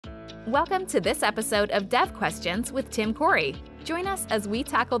Welcome to this episode of Dev Questions with Tim Corey. Join us as we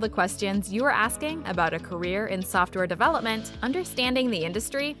tackle the questions you are asking about a career in software development, understanding the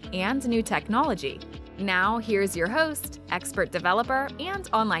industry, and new technology. Now, here's your host, expert developer, and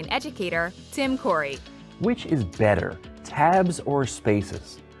online educator, Tim Corey. Which is better, tabs or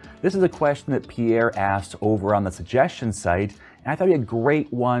spaces? This is a question that Pierre asked over on the suggestion site, and I thought it'd be a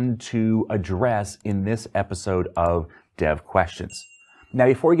great one to address in this episode of Dev Questions. Now,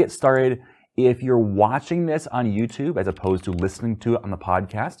 before we get started, if you're watching this on YouTube as opposed to listening to it on the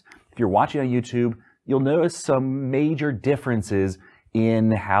podcast, if you're watching on YouTube, you'll notice some major differences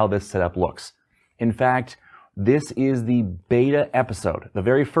in how this setup looks. In fact, this is the beta episode, the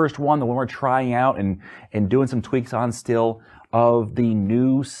very first one, the one we're trying out and doing some tweaks on still, of the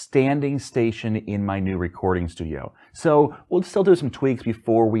new standing station in my new recording studio. So we'll still do some tweaks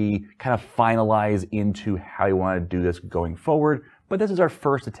before we kind of finalize into how we want to do this going forward. But this is our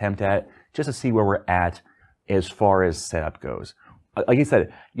first attempt at it, just to see where we're at as far as setup goes. Like I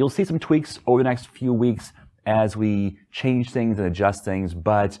said, you'll see some tweaks over the next few weeks as we change things and adjust things,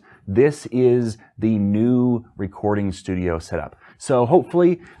 but this is the new recording studio setup. So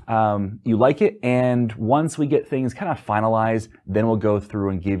hopefully you like it, and once we get things kind of finalized, then we'll go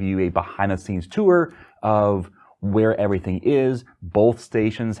through and give you a behind-the-scenes tour of where everything is, both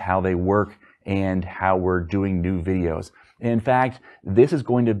stations, how they work, and how we're doing new videos. And in fact, this is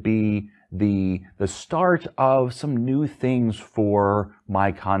going to be the start of some new things for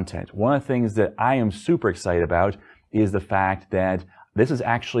my content. One of the things that I am super excited about is the fact that this is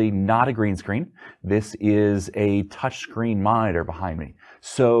actually not a green screen. This is a touchscreen monitor behind me.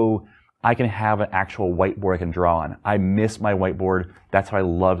 So I can have an actual whiteboard I can draw on. I miss my whiteboard. That's how I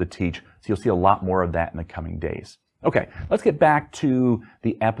love to teach. So you'll see a lot more of that in the coming days. Okay, let's get back to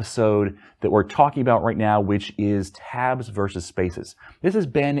the episode that we're talking about right now, which is tabs versus spaces. This has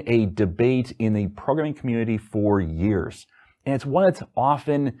been a debate in the programming community for years, and it's one that's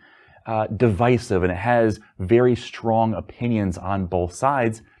often divisive, and it has very strong opinions on both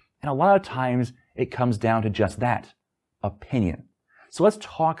sides, and a lot of times it comes down to just that, opinion. So let's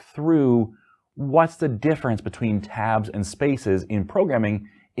talk through what's the difference between tabs and spaces in programming,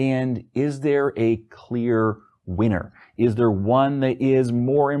 and is there a clear winner? Is there one that is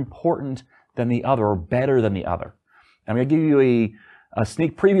more important than the other or better than the other? I'm going to give you a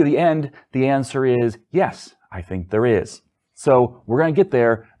sneak preview at the end. The answer is yes, I think there is. So we're going to get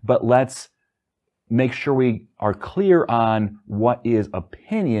there, but let's make sure we are clear on what is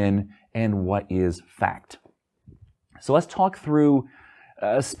opinion and what is fact. So let's talk through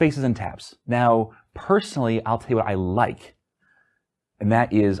spaces and tabs. Now, personally, I'll tell you what I like, and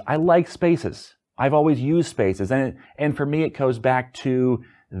that is I like spaces. I've always used spaces, and for me it goes back to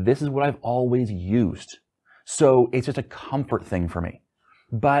this is what I've always used. So it's just a comfort thing for me.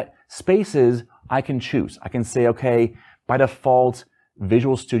 But spaces, I can choose. I can say, okay, by default,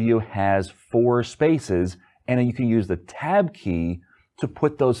 Visual Studio has 4 spaces, and then you can use the tab key to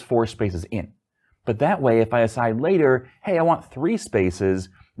put those 4 spaces in. But that way, if I decide later, hey, I want 3 spaces,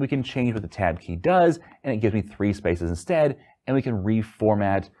 we can change what the tab key does, and it gives me 3 spaces instead, and we can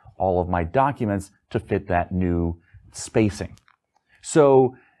reformat all of my documents to fit that new spacing.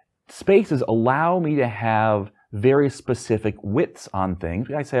 So spaces allow me to have very specific widths on things.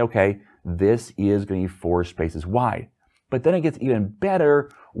 I say, okay, this is going to be 4 spaces wide. But then it gets even better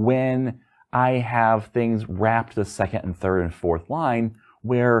when I have things wrapped to the second and third and fourth line,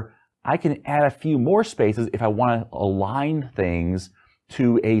 where I can add a few more spaces if I want to align things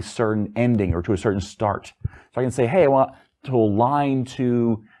to a certain ending or to a certain start. So I can say, hey, I want to align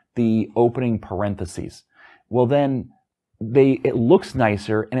to the opening parentheses. Well, then it looks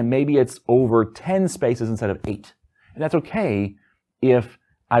nicer, and maybe it's over 10 spaces instead of 8. And that's okay if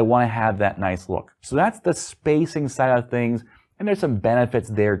I want to have that nice look. So that's the spacing side of things, and there's some benefits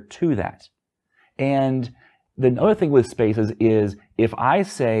there to that. And the other thing with spaces is if I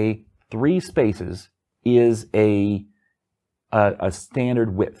say 3 spaces is a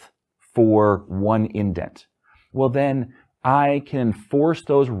standard width for one indent, well then I can enforce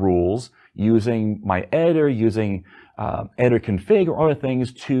those rules using my editor, using editor config or other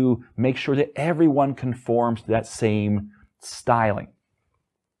things to make sure that everyone conforms to that same styling.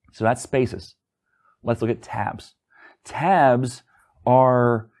 So that's spaces. Let's look at tabs. Tabs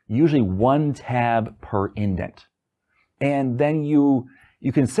are usually 1 tab per indent. And then you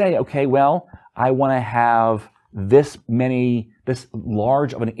can say, okay, well, I want to have this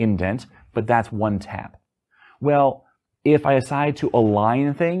large of an indent, but that's 1 tab. Well, if I decide to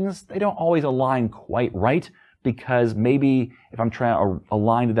align things, they don't always align quite right, because maybe if I'm trying to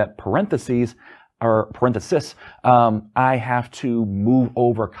align to that parentheses, or parenthesis, I have to move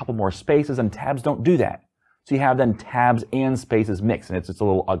over a couple more spaces, and tabs don't do that. So you have then tabs and spaces mixed, and it's a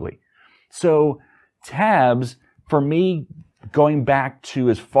little ugly. So tabs, for me, going back to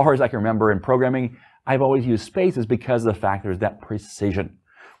as far as I can remember in programming, I've always used spaces because of the fact there's that precision,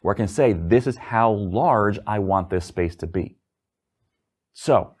 where I can say, this is how large I want this space to be.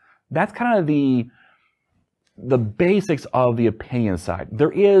 So that's kind of the basics of the opinion side.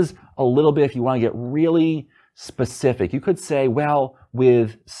 There is a little bit, if you want to get really specific, you could say, well,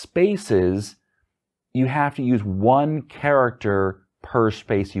 with spaces, you have to use one character per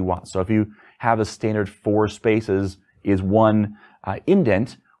space you want. So if you have a standard 4 spaces is one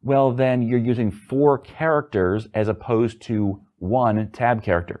indent, well, then you're using 4 characters as opposed to 1 tab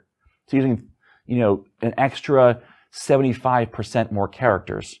character. So using, an extra 75% more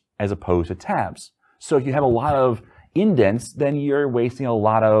characters as opposed to tabs. So if you have a lot of indents, then you're wasting a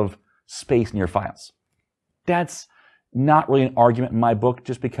lot of space in your files. That's not really an argument in my book,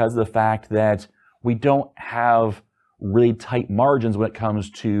 just because of the fact that we don't have really tight margins when it comes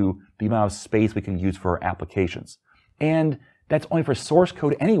to the amount of space we can use for our applications. And that's only for source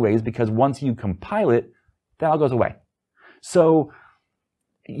code anyways, because once you compile it, that all goes away. So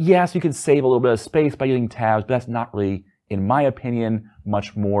yes, you can save a little bit of space by using tabs, but that's not really, in my opinion,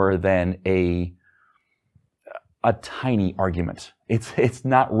 much more than a tiny argument. It's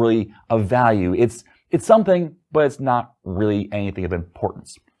not really a value. It's something, but it's not really anything of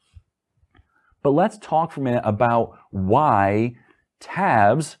importance. But let's talk for a minute about why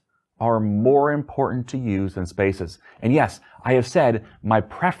tabs are more important to use than spaces. And yes, I have said my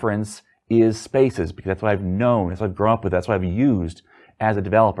preference is spaces because that's what I've known, that's what I've grown up with, that's what I've used as a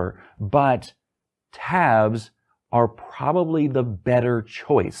developer. But tabs are probably the better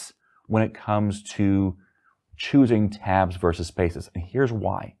choice when it comes to choosing tabs versus spaces. And here's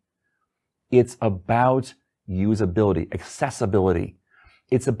why. It's about usability, accessibility.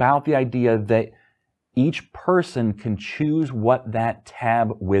 It's about the idea that each person can choose what that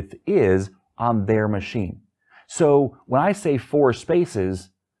tab width is on their machine. So when I say 4 spaces,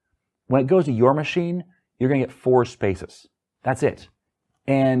 when it goes to your machine, you're going to get 4 spaces. That's it.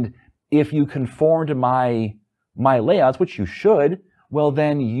 And if you conform to my layouts, which you should, well,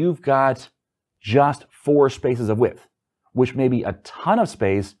 then you've got just 4 spaces of width, which may be a ton of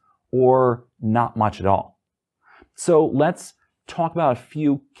space or not much at all. So let's talk about a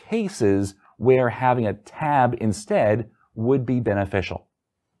few cases where having a tab instead would be beneficial.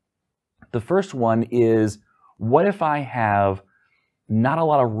 The first one is, what if I have not a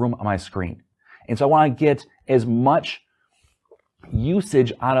lot of room on my screen? And so I want to get as much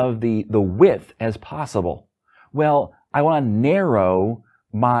usage out of the width as possible. Well, I want to narrow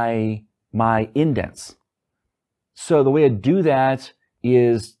my indents. So the way to do that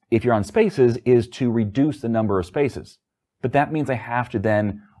is, if you're on spaces, is to reduce the number of spaces. But that means I have to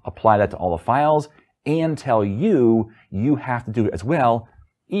then apply that to all the files and tell you have to do it as well,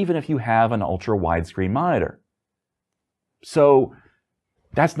 even if you have an ultra widescreen monitor. So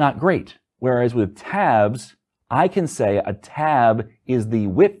that's not great. Whereas with tabs, I can say a tab is the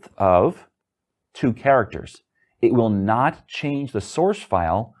width of 2 characters. It will not change the source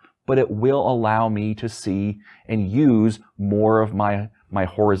file, but it will allow me to see and use more of my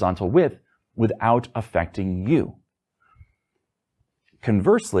horizontal width without affecting you.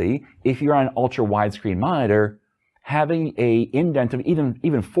 Conversely, if you're on an ultra widescreen monitor, having an indent of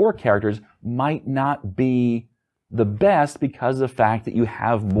even 4 characters might not be the best because of the fact that you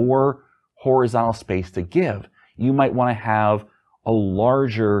have more horizontal space to give. You might want to have a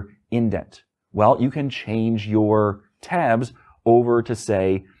larger indent. Well, you can change your tabs over to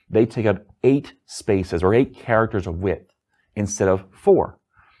say they take up 8 spaces or 8 characters of width instead of 4.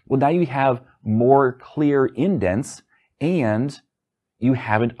 Well, now you have more clear indents and you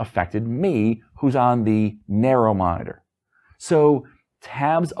haven't affected me, who's on the narrow monitor. So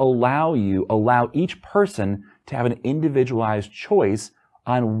tabs allow each person to have an individualized choice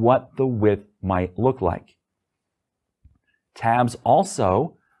on what the width might look like. Tabs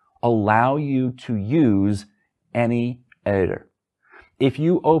also allow you to use any editor. If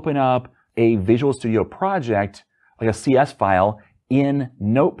you open up a Visual Studio project, like a CS file in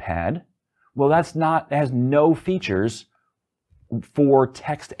Notepad, well, that has no features for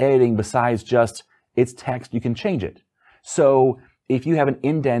text editing besides just it's text, you can change it. So if you have an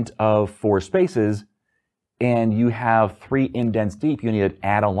indent of 4 spaces and you have 3 indents deep, you need to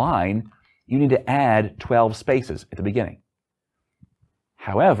add a line, you need to add 12 spaces at the beginning.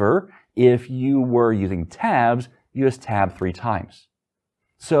 However, if you were using tabs, you just tab 3 times.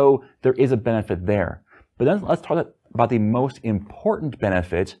 So there is a benefit there. But then let's talk about the most important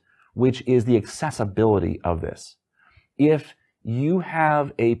benefit, which is the accessibility of this. If you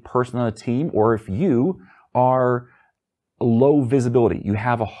have a person on a team, or if you are low visibility, you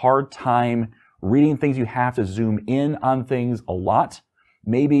have a hard time reading things, you have to zoom in on things a lot.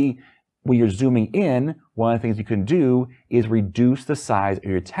 Maybe when you're zooming in, one of the things you can do is reduce the size of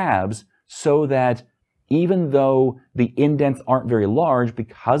your tabs so that even though the indents aren't very large,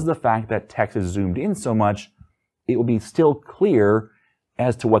 because of the fact that text is zoomed in so much, it will be still clear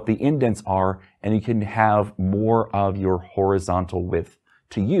as to what the indents are, and you can have more of your horizontal width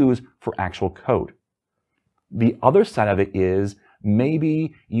to use for actual code. The other side of it is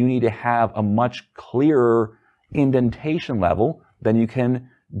maybe you need to have a much clearer indentation level. Then you can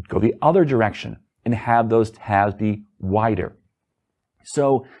go the other direction and have those tabs be wider.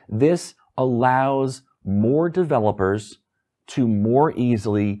 So this allows more developers to more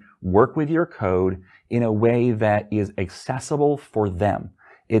easily work with your code in a way that is accessible for them.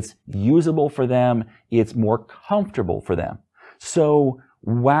 It's usable for them. It's more comfortable for them. So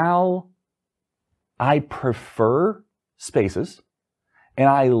while I prefer spaces and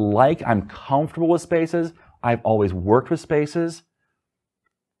I'm comfortable with spaces, I've always worked with spaces,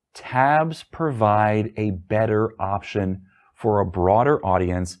 tabs provide a better option for a broader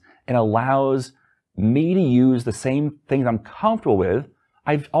audience and allows me to use the same things I'm comfortable with.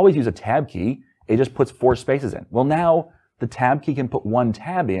 I've always used a tab key. It just puts 4 spaces in. Well, now the tab key can put 1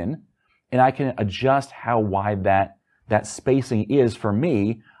 tab in, and I can adjust how wide that spacing is for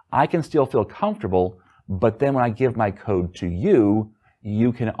me. I can still feel comfortable, but then when I give my code to you,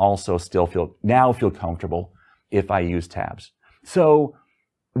 you can also still feel comfortable if I use tabs. So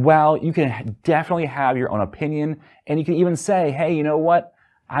while you can definitely have your own opinion, and you can even say, hey, you know what?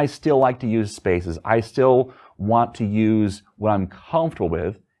 I still like to use spaces. I still want to use what I'm comfortable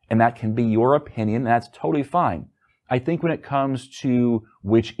with, and that can be your opinion. That's totally fine. I think when it comes to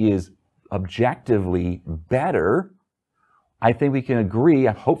which is objectively better, I think we can agree,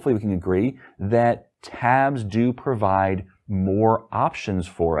 hopefully we can agree, that tabs do provide more options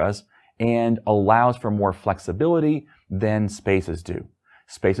for us and allows for more flexibility than spaces do.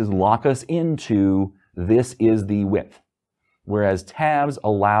 Spaces lock us into this is the width, whereas tabs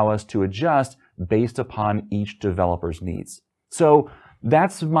allow us to adjust based upon each developer's needs. So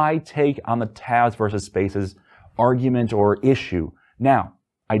that's my take on the tabs versus spaces argument or issue. Now,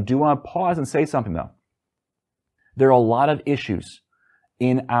 I do want to pause and say something though. There are a lot of issues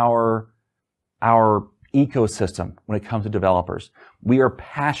in our ecosystem when it comes to developers. We are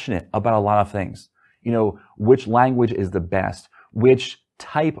passionate about a lot of things. You know, which language is the best? Which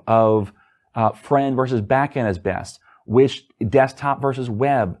type of front-end versus back-end is best? Which desktop versus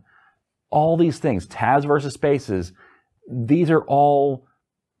web? All these things, tabs versus spaces, these are all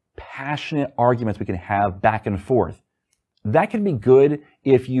passionate arguments we can have back and forth. That can be good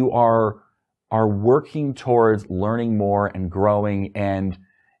if you are working towards learning more and growing and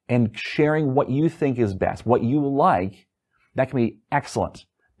sharing what you think is best, what you like. That can be excellent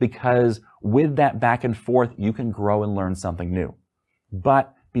because with that back and forth, you can grow and learn something new.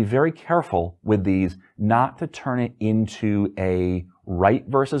 But be very careful with these not to turn it into a right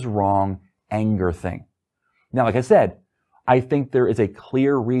versus wrong anger thing. Now, like I said, I think there is a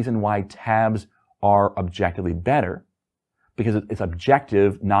clear reason why tabs are objectively better because it's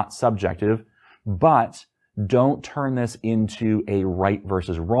objective, not subjective, but don't turn this into a right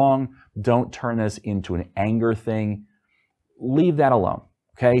versus wrong. Don't turn this into an anger thing. Leave that alone,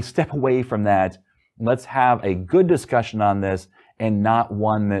 okay? Step away from that. Let's have a good discussion on this and not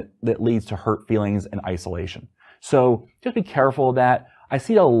one that leads to hurt feelings and isolation. So just be careful of that. I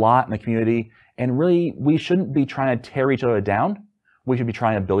see it a lot in the community, and really we shouldn't be trying to tear each other down. We should be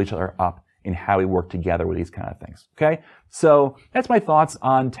trying to build each other up in how we work together with these kind of things, okay? So that's my thoughts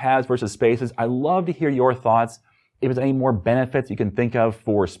on tabs versus spaces. I love to hear your thoughts. If there's any more benefits you can think of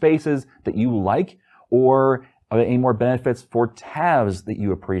for spaces that you like, or are there any more benefits for tabs that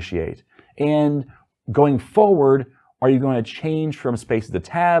you appreciate? And going forward, are you going to change from spaces to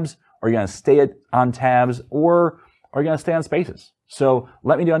tabs? Are you going to stay on tabs, or are you going to stay on spaces? So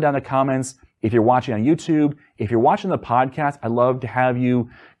let me know down in the comments. If you're watching on YouTube, if you're watching the podcast, I'd love to have you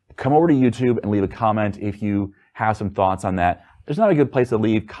come over to YouTube and leave a comment if you have some thoughts on that. There's not a good place to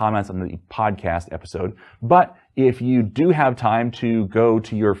leave comments on the podcast episode, but if you do have time to go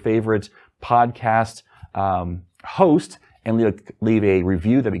to your favorite podcast host and leave a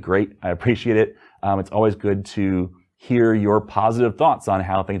review, that'd be great. I appreciate it. It's always good to hear your positive thoughts on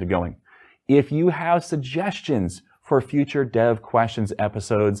how things are going. If you have suggestions for future Dev Questions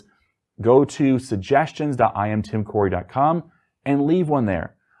episodes, go to suggestions.IAmTimCorey.com and leave one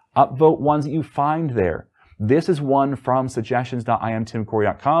there. Upvote ones that you find there. This is one from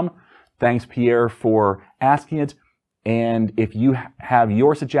suggestions.IAmTimCorey.com. Thanks, Pierre, for asking it. And if you have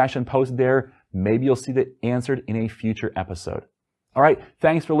your suggestion posted there, maybe you'll see that answered in a future episode. All right,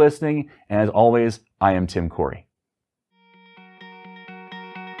 thanks for listening. And as always, I am Tim Corey.